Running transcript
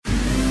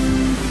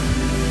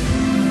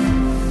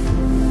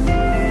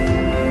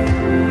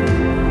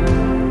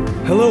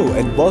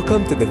and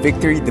welcome to the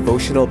Victory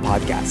Devotional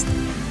Podcast.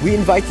 We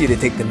invite you to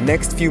take the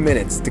next few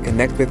minutes to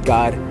connect with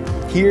God,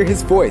 hear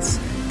His voice,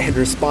 and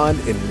respond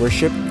in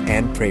worship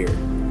and prayer.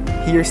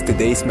 Here's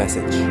today's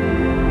message.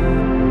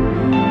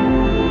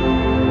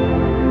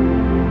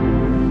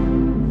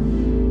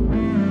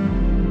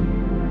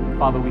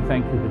 Father, we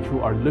thank you that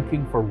you are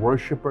looking for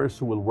worshipers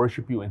who will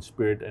worship you in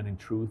spirit and in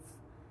truth.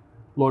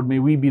 Lord, may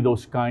we be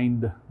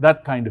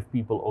that kind of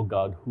people, O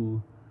God,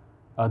 who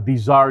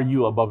desire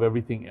you above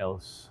everything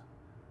else,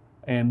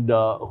 and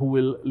who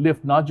will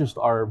lift not just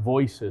our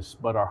voices,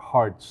 but our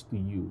hearts to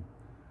you.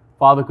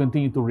 Father,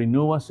 continue to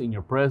renew us in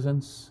your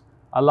presence.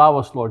 Allow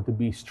us, Lord, to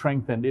be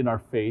strengthened in our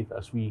faith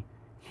as we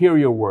hear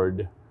your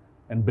word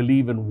and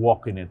believe and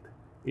walk in it.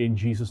 In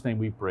Jesus' name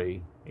we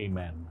pray.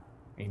 Amen.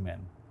 Amen.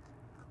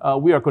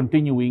 We are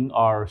continuing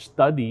our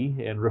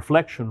study and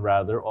reflection,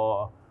 rather,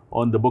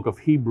 on the book of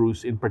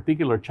Hebrews, in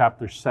particular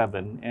chapter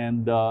 7.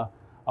 And I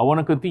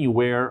want to continue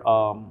where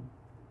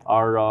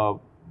our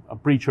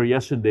preacher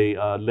yesterday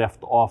left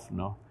off.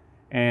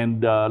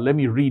 And let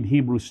me read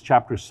Hebrews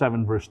chapter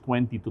 7, verse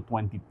 20 to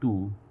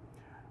 22.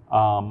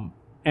 And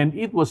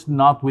it was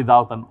not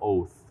without an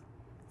oath.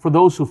 For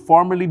those who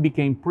formerly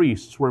became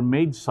priests were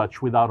made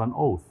such without an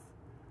oath.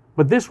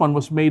 But this one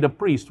was made a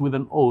priest with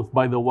an oath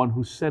by the one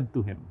who said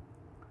to him,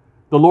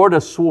 "The Lord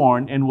has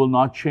sworn and will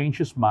not change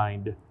his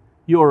mind.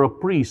 You are a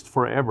priest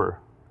forever."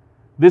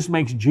 This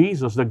makes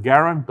Jesus the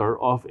guarantor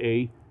of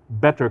a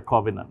better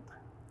covenant.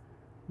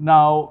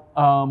 Now,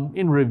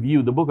 in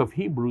review, the book of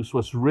Hebrews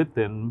was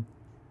written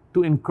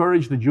to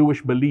encourage the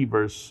Jewish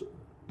believers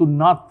to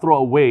not throw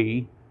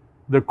away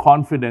their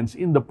confidence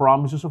in the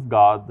promises of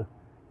God,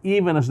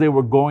 even as they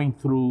were going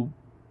through,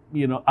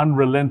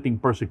 unrelenting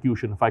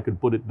persecution, if I could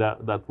put it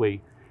that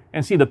way.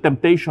 And see, the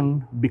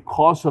temptation,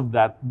 because of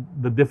that,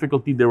 the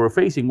difficulty they were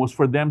facing, was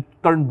for them to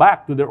turn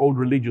back to their old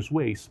religious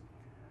ways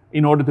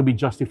in order to be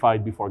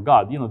justified before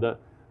God.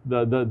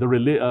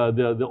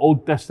 The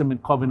Old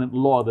Testament covenant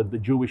law that the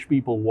Jewish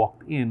people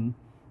walked in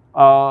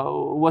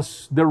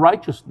was their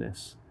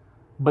righteousness.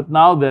 But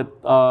now that,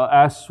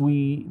 as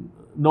we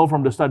know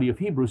from the study of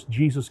Hebrews,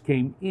 Jesus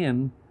came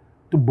in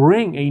to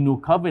bring a new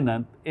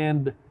covenant,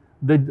 and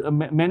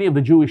many of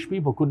the Jewish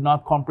people could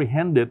not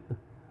comprehend it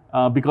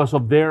because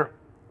of their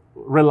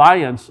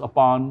reliance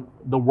upon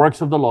the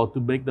works of the law to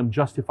make them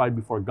justified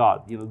before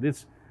God.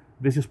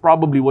 This is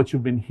probably what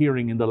you've been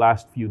hearing in the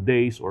last few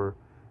days, or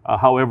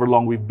however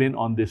long we've been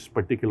on this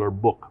particular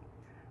book.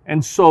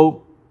 And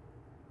so,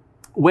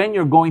 when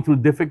you're going through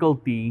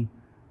difficulty,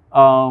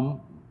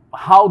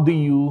 how do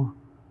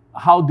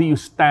you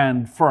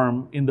stand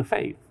firm in the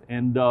faith?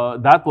 And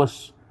that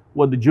was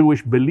what the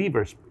Jewish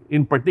believers,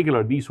 in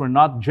particular, these were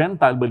not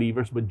Gentile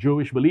believers, but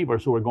Jewish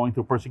believers who were going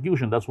through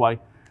persecution. That's why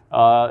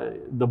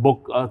the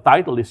book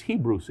title is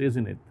Hebrews,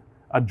 isn't it?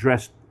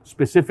 Addressed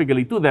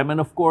specifically to them. And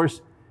of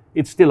course,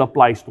 it still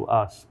applies to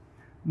us.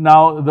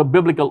 Now, the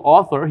biblical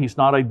author, he's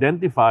not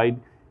identified,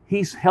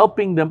 he's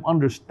helping them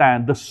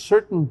understand the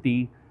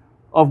certainty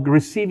of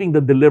receiving the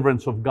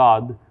deliverance of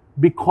God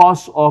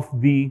because of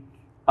the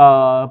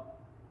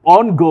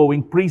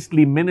ongoing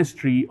priestly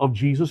ministry of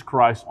Jesus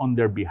Christ on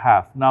their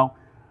behalf. Now,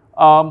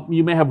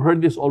 you may have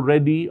heard this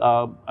already,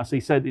 as I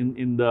said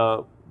in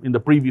the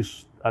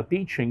previous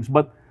teachings,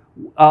 but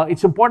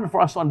it's important for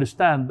us to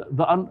understand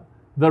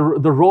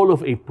the role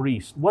of a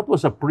priest. What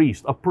was a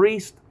priest? A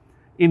priest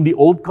in the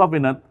Old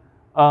Covenant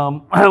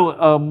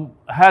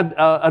had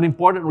an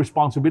important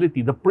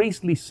responsibility. The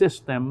priestly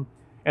system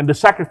and the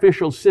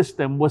sacrificial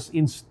system was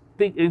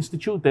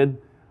instituted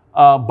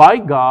by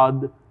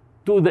God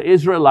to the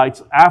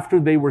Israelites after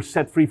they were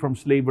set free from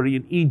slavery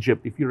in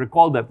Egypt. If you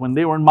recall that, when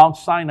they were in Mount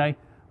Sinai,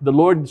 the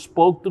Lord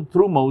spoke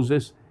through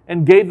Moses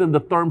and gave them the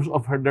terms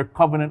of their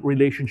covenant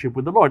relationship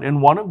with the Lord.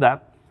 And one of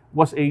that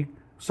was a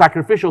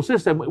sacrificial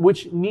system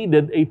which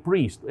needed a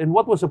priest. And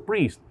what was a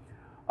priest?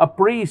 A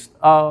priest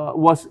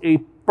was a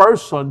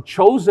person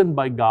chosen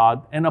by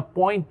God and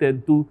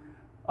appointed to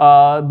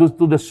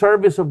the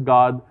service of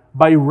God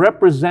by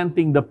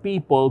representing the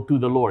people to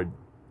the Lord.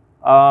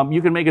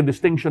 You can make a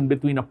distinction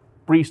between a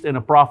priest and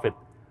a prophet.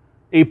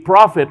 A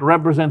prophet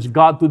represents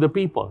God to the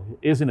people,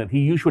 isn't it? He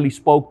usually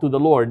spoke to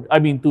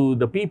to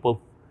the people,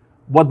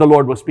 what the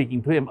Lord was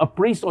speaking to him. A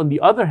priest, on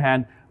the other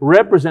hand,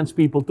 represents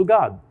people to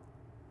God.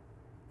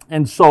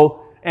 And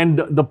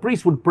the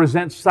priest would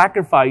present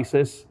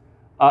sacrifices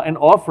and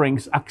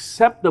offerings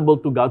acceptable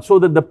to God, so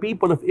that the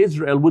people of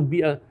Israel would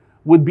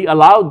be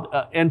allowed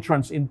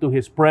entrance into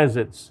His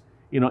presence.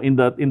 In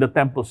the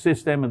temple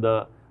system, and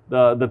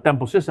the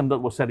temple system that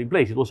was set in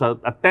place. It was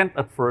a tent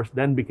at first,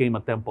 then became a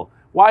temple.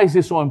 Why is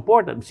this so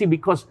important? See,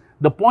 because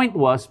the point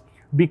was,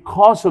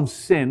 because of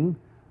sin,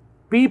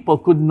 people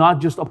could not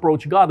just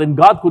approach God, and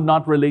God could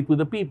not relate with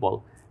the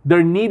people.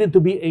 There needed to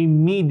be a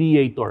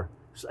mediator,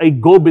 a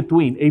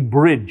go-between, a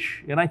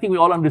bridge. And I think we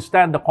all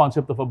understand the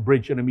concept of a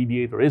bridge and a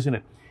mediator, isn't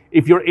it?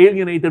 If you're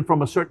alienated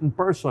from a certain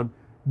person,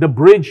 the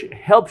bridge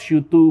helps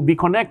you to be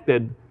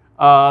connected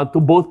to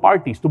both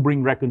parties, to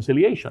bring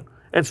reconciliation.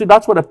 And so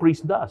that's what a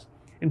priest does.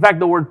 In fact,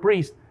 the word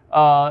priest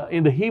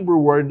in the Hebrew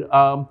word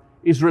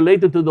is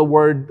related to the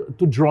word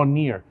to draw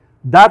near.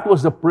 That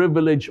was the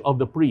privilege of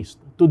the priest,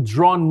 to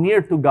draw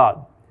near to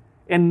God.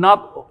 And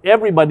not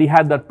everybody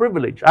had that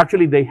privilege.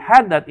 Actually, they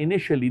had that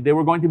initially. They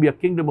were going to be a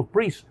kingdom of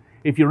priests.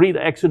 If you read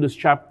Exodus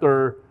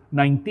chapter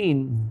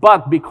 19,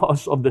 but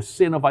because of the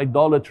sin of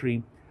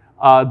idolatry,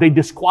 they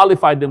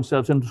disqualified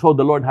themselves, and so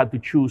the Lord had to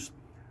choose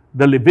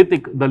the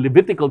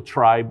Levitical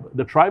tribe,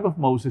 the tribe of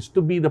Moses,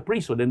 to be the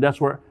priesthood, and that's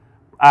where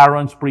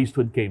Aaron's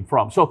priesthood came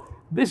from. So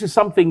this is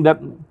something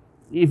that,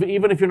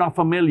 even if you're not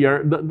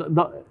familiar,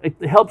 it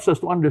helps us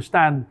to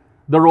understand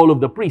the role of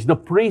the priest. The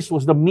priest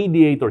was the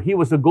mediator. He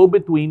was the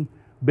go-between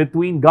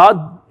between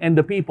God and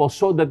the people,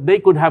 so that they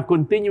could have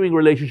continuing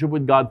relationship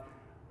with God,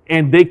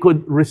 and they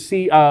could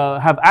receive,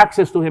 have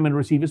access to Him and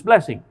receive His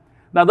blessing.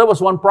 Now, there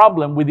was one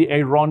problem with the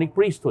Aaronic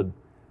priesthood.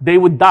 They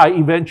would die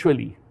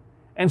eventually.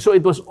 And so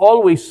it was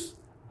always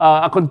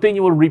a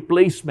continual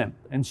replacement.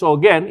 And so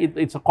again,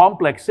 it's a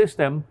complex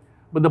system.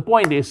 But the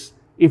point is,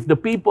 if the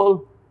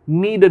people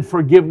needed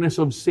forgiveness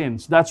of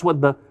sins, that's what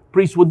the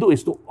priest would do,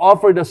 is to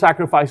offer the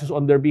sacrifices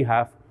on their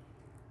behalf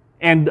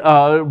and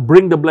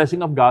bring the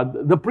blessing of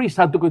God. The priest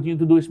had to continue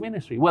to do his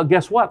ministry. Well,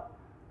 guess what?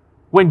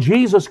 When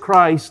Jesus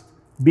Christ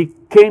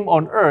became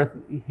on earth,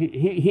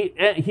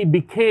 he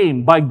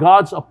became, by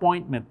God's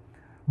appointment,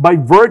 by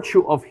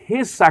virtue of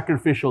His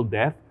sacrificial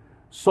death.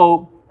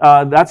 So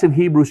that's in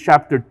Hebrews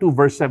chapter 2,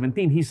 verse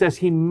 17. He says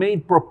He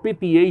made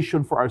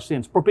propitiation for our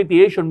sins.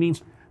 Propitiation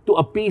means to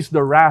appease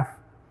the wrath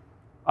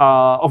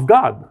of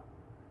God.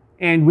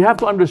 And we have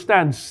to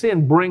understand,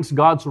 sin brings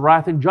God's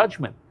wrath and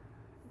judgment.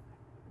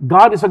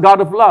 God is a God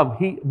of love,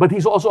 but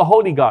He's also a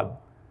holy God.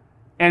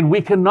 And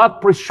we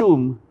cannot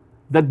presume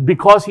that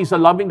because He's a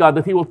loving God,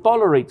 that He will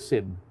tolerate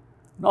sin.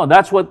 No,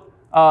 that's what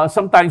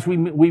sometimes we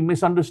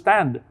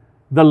misunderstand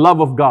the love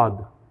of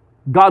God.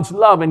 God's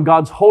love and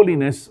God's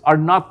holiness are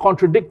not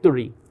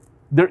contradictory.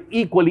 They're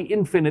equally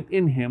infinite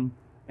in Him.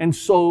 And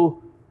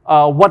so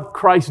what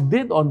Christ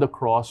did on the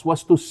cross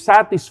was to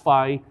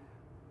satisfy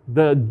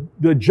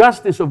the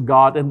justice of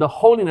God and the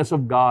holiness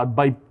of God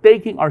by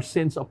taking our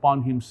sins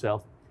upon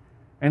Himself,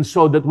 and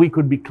so that we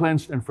could be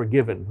cleansed and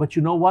forgiven. But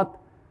you know what?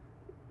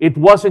 It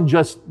wasn't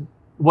just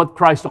what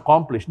Christ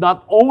accomplished.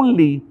 Not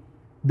only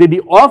did He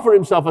offer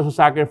Himself as a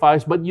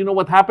sacrifice, but you know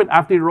what happened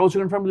after He rose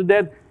again from the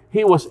dead?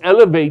 He was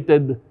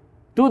elevated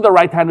to the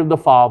right hand of the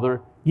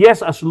Father,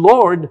 yes, as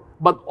Lord,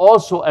 but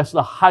also as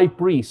the high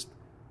priest,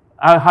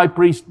 a high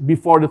priest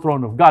before the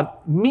throne of God,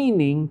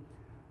 meaning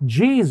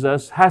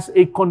Jesus has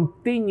a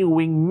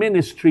continuing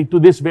ministry to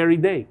this very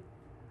day.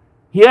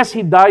 Yes,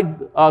 He died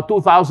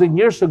 2,000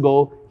 years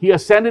ago. He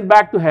ascended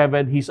back to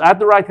heaven. He's at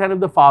the right hand of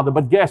the Father.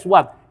 But guess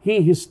what?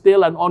 He is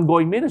still an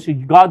ongoing ministry.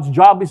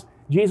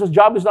 Jesus'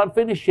 job is not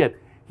finished yet.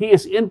 He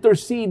is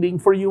interceding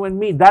for you and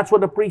me. That's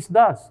what a priest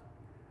does.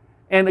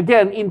 And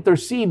again,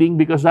 interceding,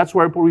 because that's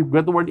where we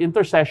get the word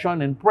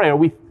intercession and prayer.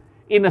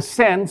 In a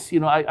sense,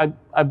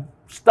 I've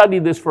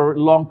studied this for a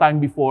long time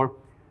before.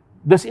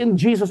 Does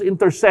Jesus'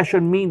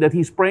 intercession mean that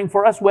He's praying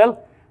for us?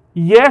 Well,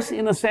 yes,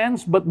 in a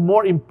sense, but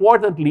more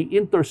importantly,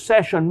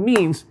 intercession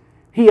means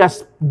He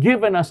has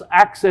given us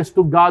access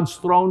to God's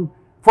throne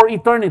for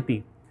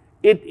eternity.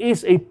 It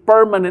is a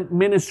permanent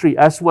ministry,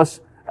 as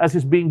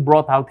is being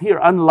brought out here,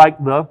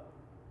 unlike the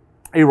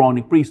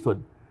Aaronic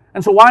priesthood.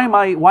 And so why am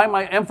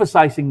I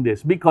emphasizing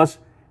this? Because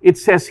it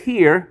says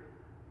here,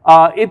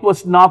 it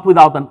was not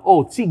without an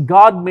oath. See,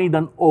 God made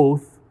an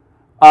oath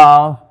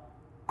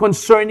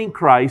concerning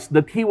Christ,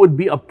 that He would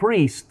be a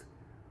priest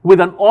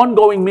with an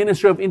ongoing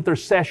ministry of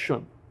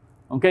intercession.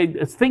 Okay,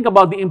 let's think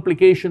about the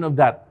implication of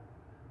that.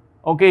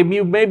 Okay,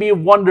 maybe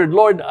you've wondered,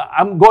 Lord,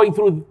 I'm going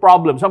through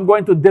problems, I'm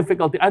going through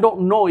difficulty. I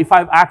don't know if I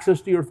have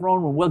access to your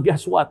throne room. Well,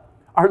 guess what?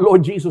 Our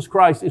Lord Jesus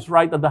Christ is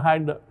right at the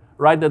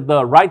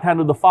right hand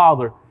of the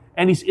Father,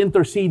 and He's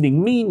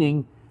interceding,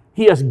 meaning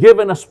He has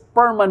given us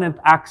permanent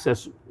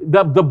access.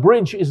 The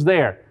bridge is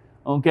there.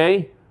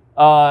 Okay?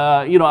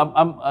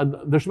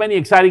 There's many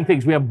exciting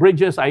things. We have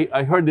bridges.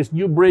 I heard this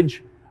new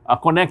bridge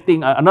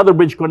another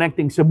bridge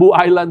connecting Cebu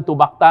Island to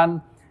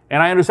Mactan.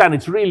 And I understand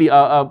it's really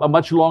a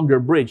much longer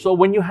bridge. So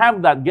when you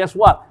have that, guess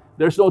what?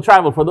 There's no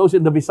travel for those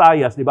in the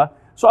Visayas, di ba?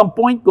 So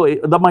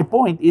my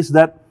point is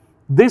that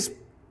this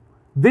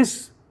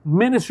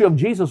ministry of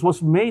Jesus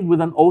was made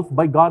with an oath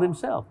by God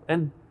Himself.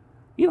 And,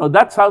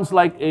 that sounds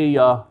like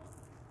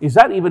is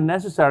that even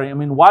necessary? I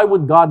mean, why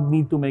would God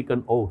need to make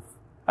an oath?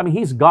 I mean,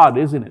 He's God,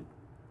 isn't it?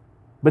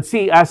 But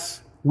see,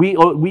 as we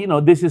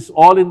know, this is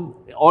all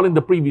in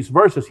the previous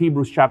verses,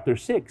 Hebrews chapter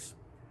 6.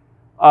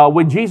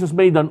 When Jesus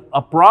made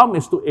a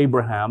promise to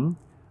Abraham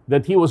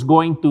that He was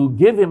going to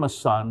give him a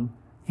son,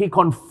 He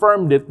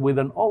confirmed it with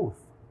an oath.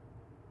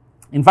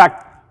 In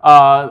fact,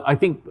 I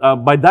think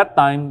by that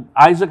time,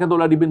 Isaac had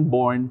already been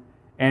born,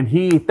 and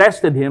He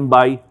tested him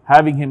by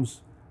having him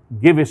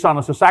give his son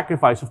as a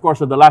sacrifice. Of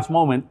course, at the last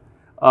moment,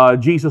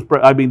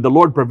 the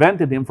Lord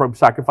prevented him from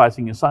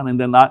sacrificing his son. And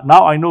then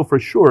now I know for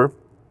sure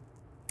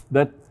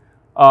that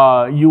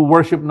you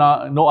worship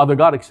no other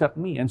God except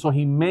me. And so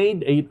He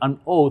made an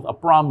oath, a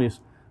promise,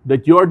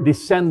 that your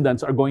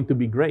descendants are going to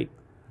be great.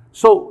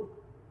 So,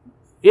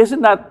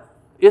 isn't that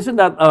isn't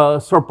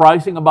that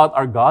surprising about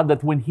our God,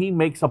 that when He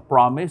makes a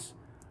promise,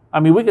 I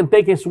mean, we can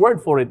take His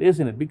word for it,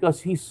 isn't it?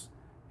 Because He's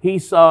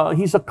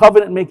a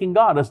covenant-making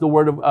God, as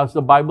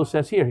the Bible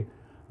says here.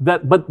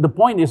 But the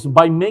point is,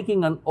 by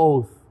making an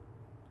oath,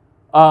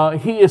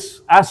 He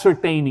is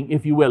ascertaining,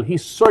 if you will.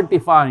 He's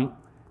certifying.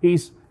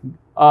 He's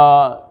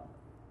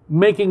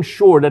making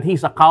sure that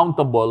He's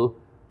accountable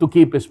to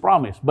keep His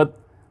promise. But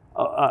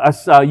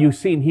as you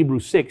see in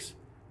Hebrews 6,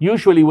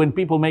 usually when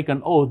people make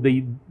an oath,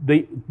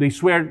 they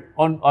swear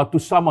to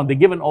someone. They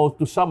give an oath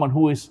to someone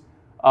who is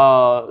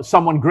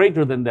someone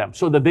greater than them,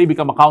 so that they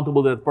become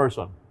accountable to that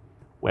person.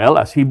 Well,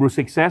 as Hebrews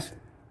 6 says,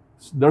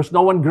 there's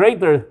no one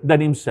greater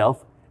than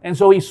Himself, and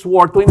so He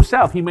swore to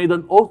Himself. He made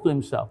an oath to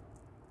Himself.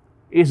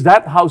 Is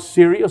that how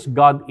serious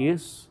God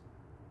is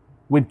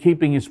with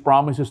keeping His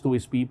promises to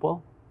His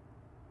people?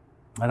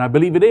 And I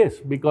believe it is,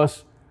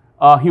 because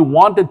He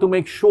wanted to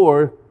make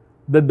sure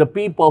that the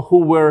people who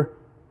were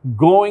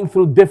going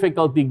through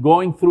difficulty,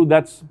 going through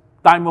that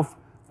time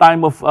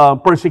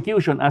of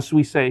persecution, as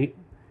we say,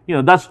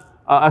 that's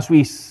as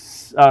we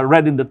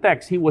read in the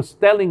text, He was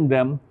telling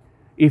them,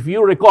 if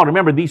you recall,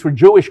 remember, these were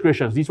Jewish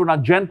Christians. These were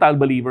not Gentile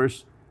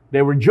believers.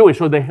 They were Jewish,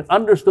 so they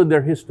understood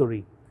their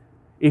history.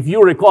 If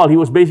you recall, He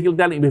was basically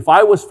telling them, if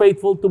I was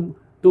faithful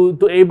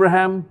to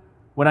Abraham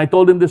when I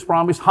told him this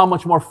promise, how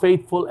much more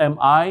faithful am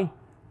I?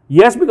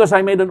 Yes, because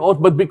I made an oath,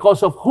 but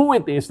because of who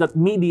it is that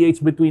mediates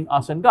between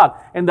us and God,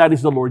 and that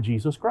is the Lord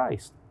Jesus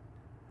Christ.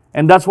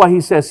 And that's why He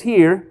says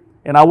here,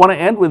 and I want to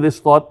end with this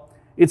thought,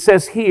 it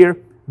says here,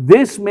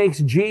 this makes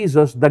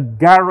Jesus the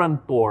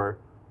guarantor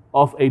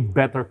of a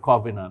better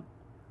covenant.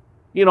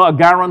 A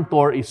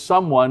guarantor is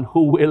someone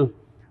who will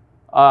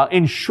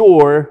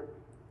ensure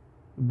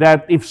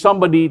that if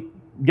somebody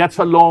gets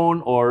a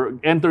loan or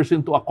enters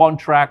into a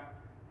contract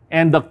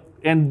and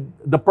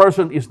the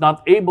person is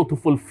not able to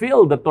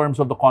fulfill the terms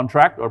of the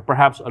contract or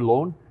perhaps a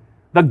loan,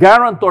 the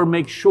guarantor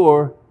makes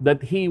sure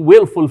that he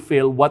will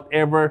fulfill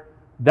whatever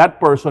that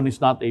person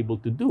is not able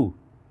to do.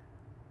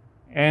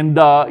 And,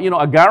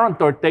 a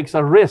guarantor takes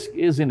a risk,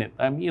 isn't it?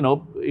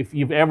 If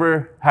you've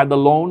ever had a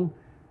loan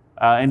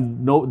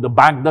and the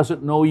bank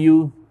doesn't know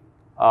you,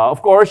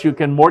 of course, you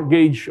can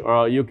mortgage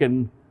or you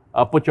can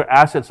put your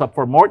assets up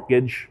for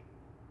mortgage.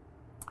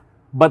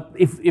 But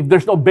if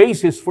there's no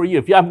basis for you,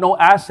 if you have no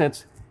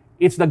assets,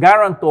 it's the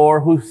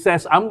guarantor who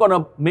says, I'm going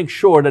to make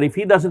sure that if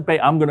he doesn't pay,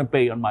 I'm going to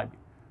pay on my behalf.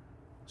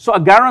 So a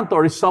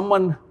guarantor is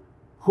someone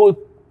who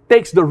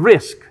takes the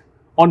risk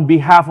on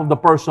behalf of the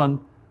person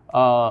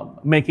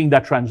making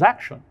that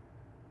transaction.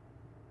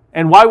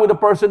 And why would a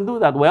person do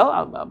that?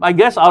 Well, I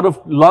guess out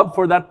of love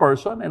for that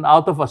person and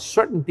out of a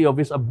certainty of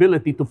his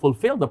ability to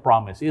fulfill the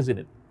promise, isn't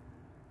it?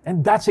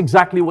 And that's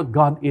exactly what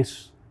God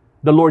is,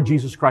 the Lord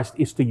Jesus Christ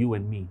is to you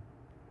and me.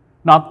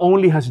 Not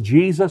only has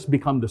Jesus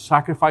become the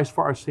sacrifice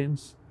for our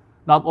sins,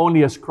 not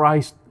only has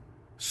Christ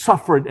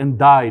suffered and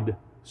died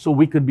so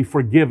we could be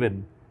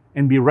forgiven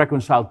and be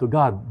reconciled to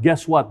God.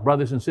 Guess what,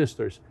 brothers and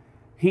sisters?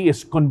 He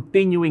is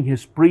continuing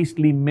His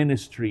priestly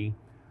ministry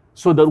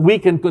so that we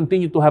can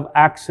continue to have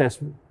access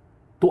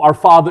to our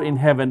Father in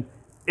heaven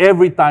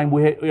every time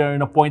we are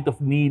in a point of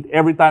need,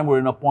 every time we're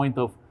in a point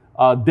of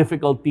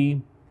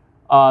difficulty.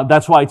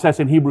 That's why it says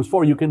in Hebrews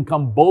 4, you can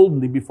come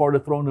boldly before the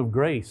throne of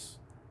grace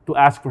to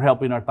ask for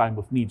help in our time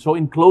of need. So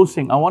in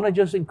closing, I want to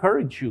just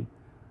encourage you.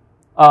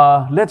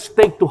 Let's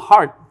take to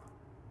heart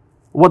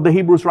what the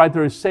Hebrews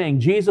writer is saying.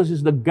 Jesus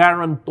is the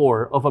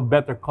guarantor of a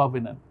better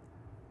covenant.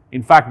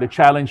 In fact, the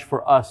challenge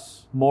for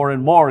us more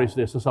and more is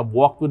this: as I've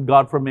walked with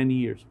God for many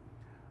years,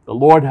 the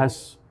Lord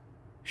has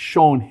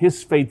shown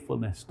His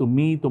faithfulness to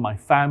me, to my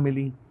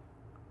family,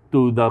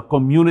 to the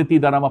community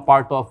that I'm a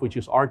part of, which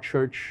is our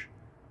church.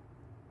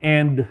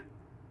 And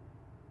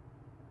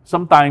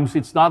sometimes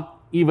it's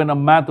not even a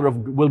matter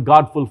of will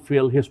God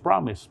fulfill His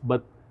promise,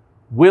 but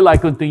will I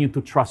continue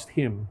to trust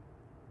Him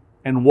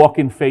and walk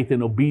in faith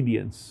and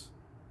obedience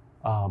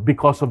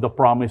because of the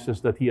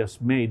promises that He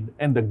has made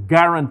and the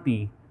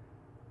guarantee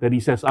that He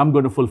says, I'm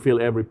going to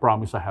fulfill every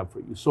promise I have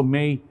for you. So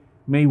may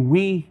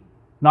we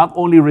not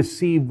only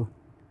receive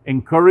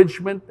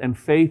encouragement and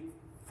faith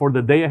for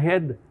the day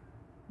ahead,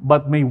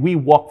 but may we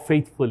walk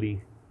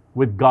faithfully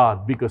with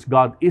God, because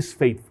God is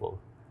faithful.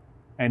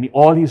 And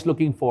all He's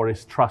looking for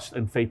is trust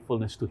and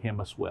faithfulness to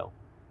Him as well.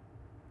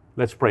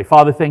 Let's pray.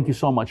 Father, thank you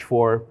so much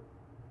for,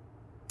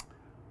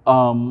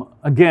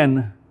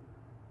 again,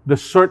 the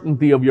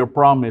certainty of your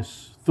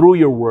promise through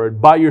your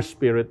word, by your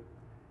Spirit,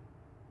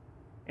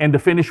 and the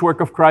finished work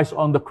of Christ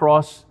on the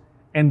cross,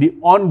 and the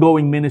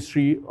ongoing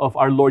ministry of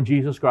our Lord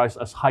Jesus Christ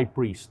as high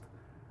priest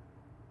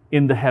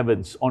in the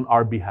heavens on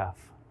our behalf.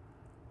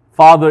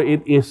 Father,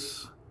 it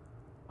is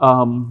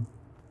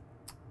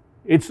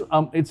it's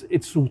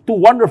too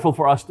wonderful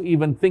for us to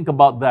even think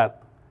about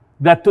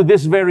that to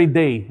this very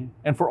day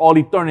and for all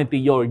eternity,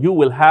 you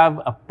will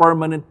have a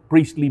permanent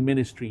priestly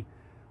ministry.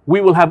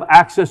 We will have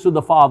access to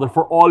the Father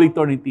for all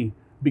eternity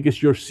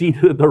because you're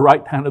seated at the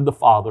right hand of the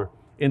Father,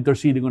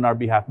 interceding on our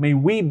behalf. May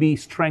we be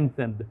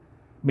strengthened.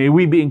 May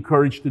we be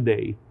encouraged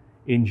today.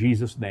 In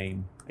Jesus'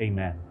 name,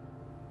 amen.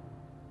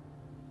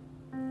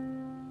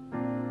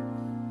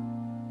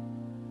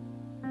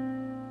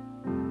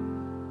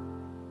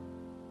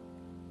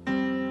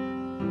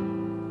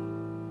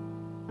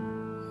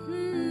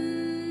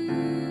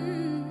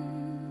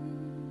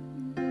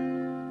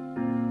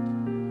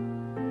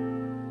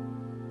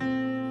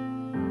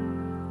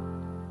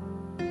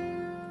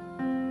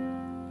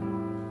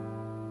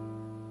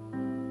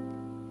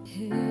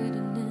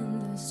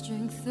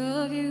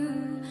 of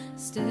you,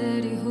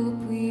 steady hope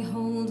we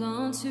hold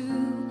on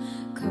to,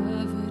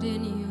 covered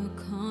in your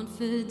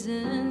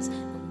confidence,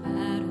 no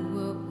matter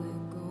what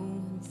we're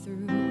going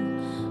through.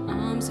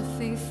 Arms of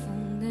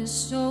faithfulness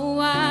so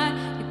wide,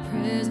 your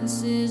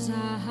presence is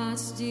our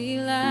heart's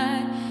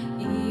delight.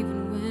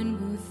 Even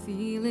when we're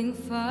feeling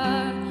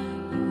far,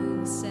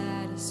 you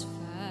satisfy.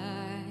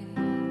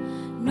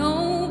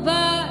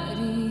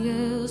 Nobody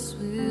else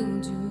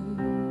will do.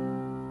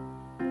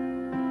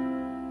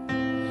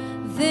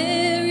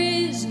 There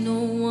is no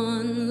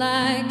one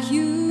like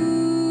you.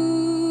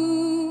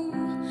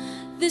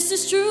 This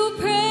is true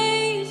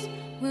praise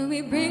when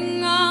we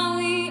bring all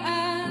we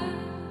are.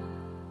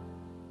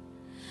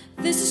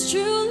 This is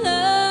true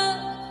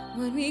love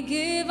when we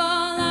give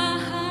all our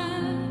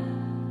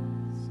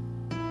hearts.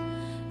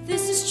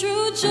 This is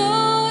true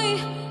joy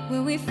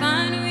when we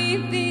find we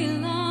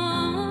belong.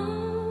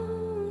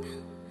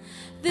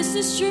 This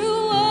is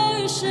true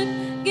worship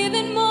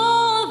given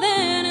more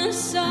than a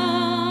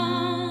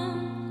song.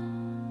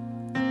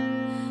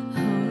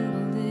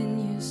 Humble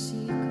in your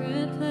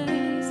secret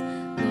place,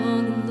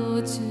 longing,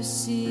 Lord, to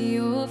see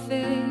your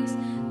face,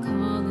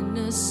 calling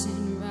us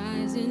in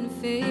rising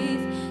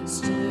faith,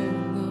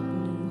 stirring up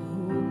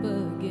new hope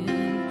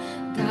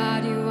again.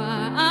 God, you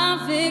are our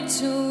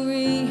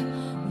victory.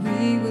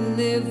 We will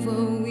live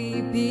what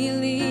we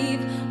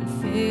believe,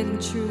 unfailing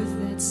truth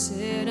that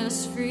set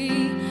us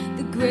free,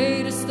 the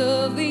greatest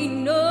love we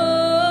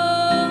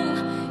know,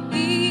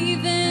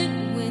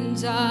 even when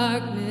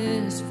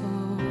darkness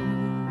falls.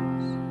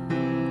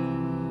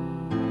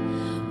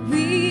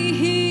 We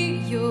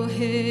hear your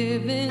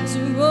heavens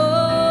roar.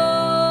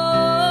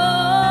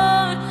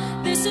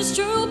 This is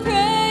true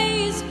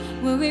praise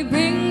when we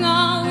bring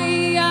all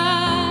we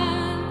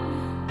are.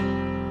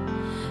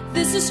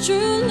 This is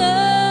true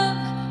love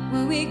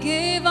when we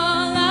give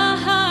all our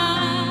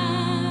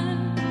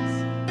hearts.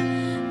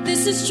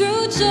 This is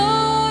true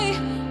joy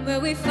where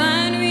we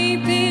find we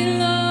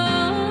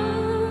belong.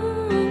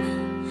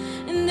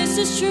 And this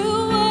is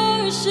true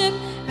worship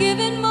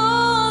given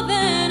more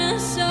than a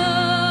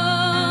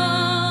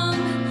song.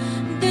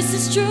 This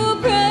is true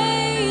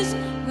praise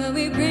where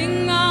we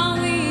bring all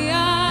we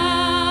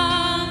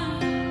are.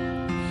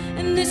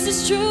 And this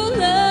is true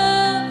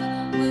love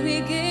when we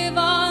give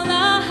all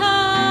our hearts.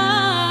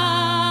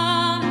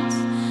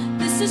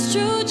 This is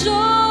true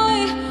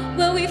joy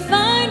where we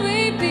find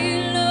we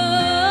belong.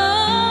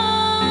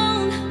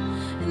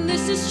 And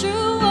this is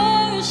true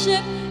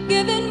worship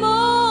given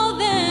more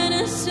than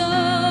a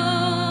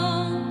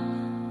song.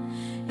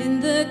 In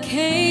the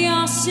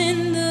chaos,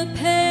 in the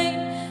pain,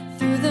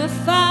 through the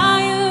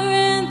fire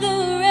and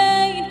the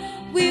rain,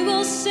 we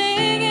will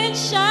sing and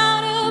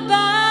shout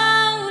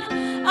about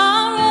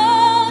our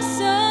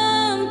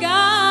awesome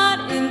God.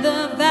 In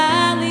the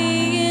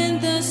valley, in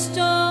the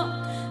storm,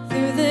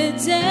 through the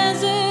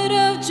desert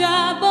of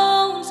dry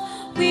bones,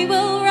 we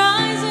will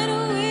rise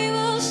and we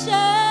will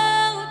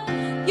shout,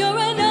 you're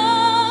an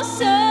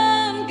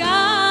awesome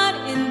God.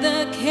 In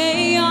the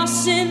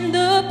chaos, in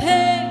the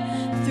pain,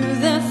 through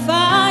the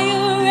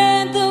fire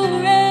and the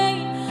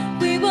rain,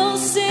 we will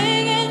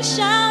sing and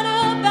shout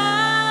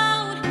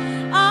about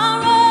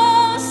our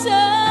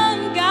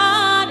awesome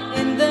God.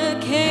 In the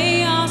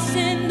chaos,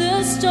 in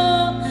the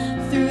storm,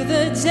 through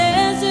the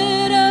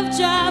desert of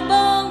dry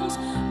bones,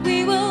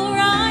 we will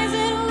rise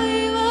and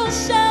we will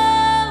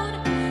shout,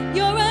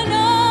 you're an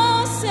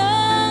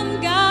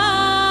awesome God.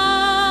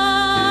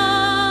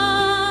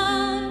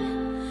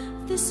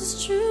 This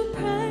is true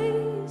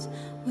praise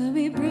where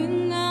we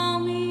bring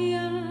all we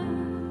are.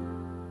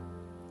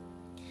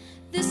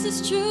 This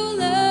is true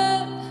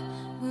love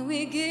when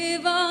we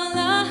give all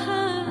our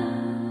hearts.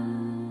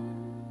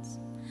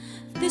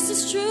 This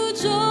is true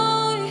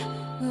joy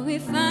where we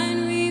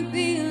find we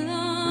belong.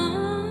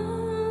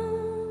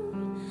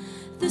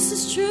 This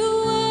is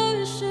true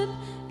worship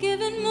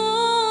given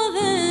more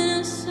than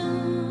a song.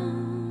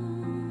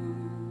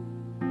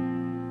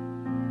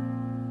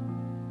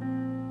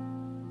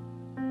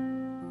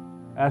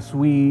 As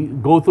we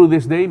go through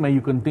this day, may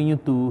you continue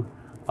to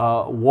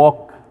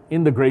walk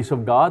in the grace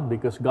of God,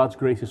 because God's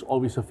grace is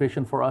always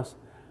sufficient for us.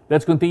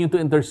 Let's continue to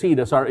intercede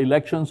as our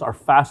elections are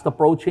fast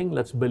approaching.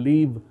 Let's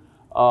believe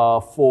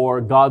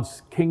for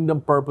God's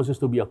kingdom purposes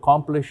to be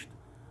accomplished.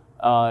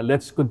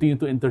 Let's continue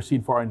to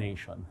intercede for our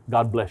nation.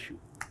 God bless you.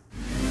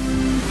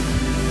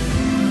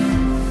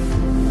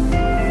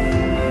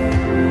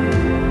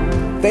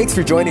 Thanks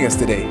for joining us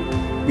today.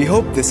 We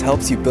hope this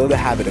helps you build a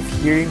habit of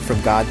hearing from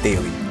God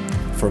daily.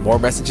 For more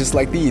messages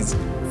like these,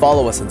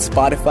 follow us on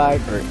Spotify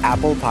or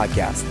Apple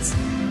Podcasts.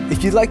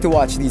 If you'd like to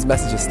watch these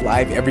messages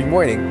live every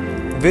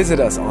morning,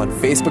 visit us on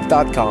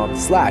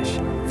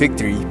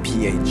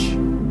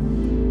facebook.com/victoryph.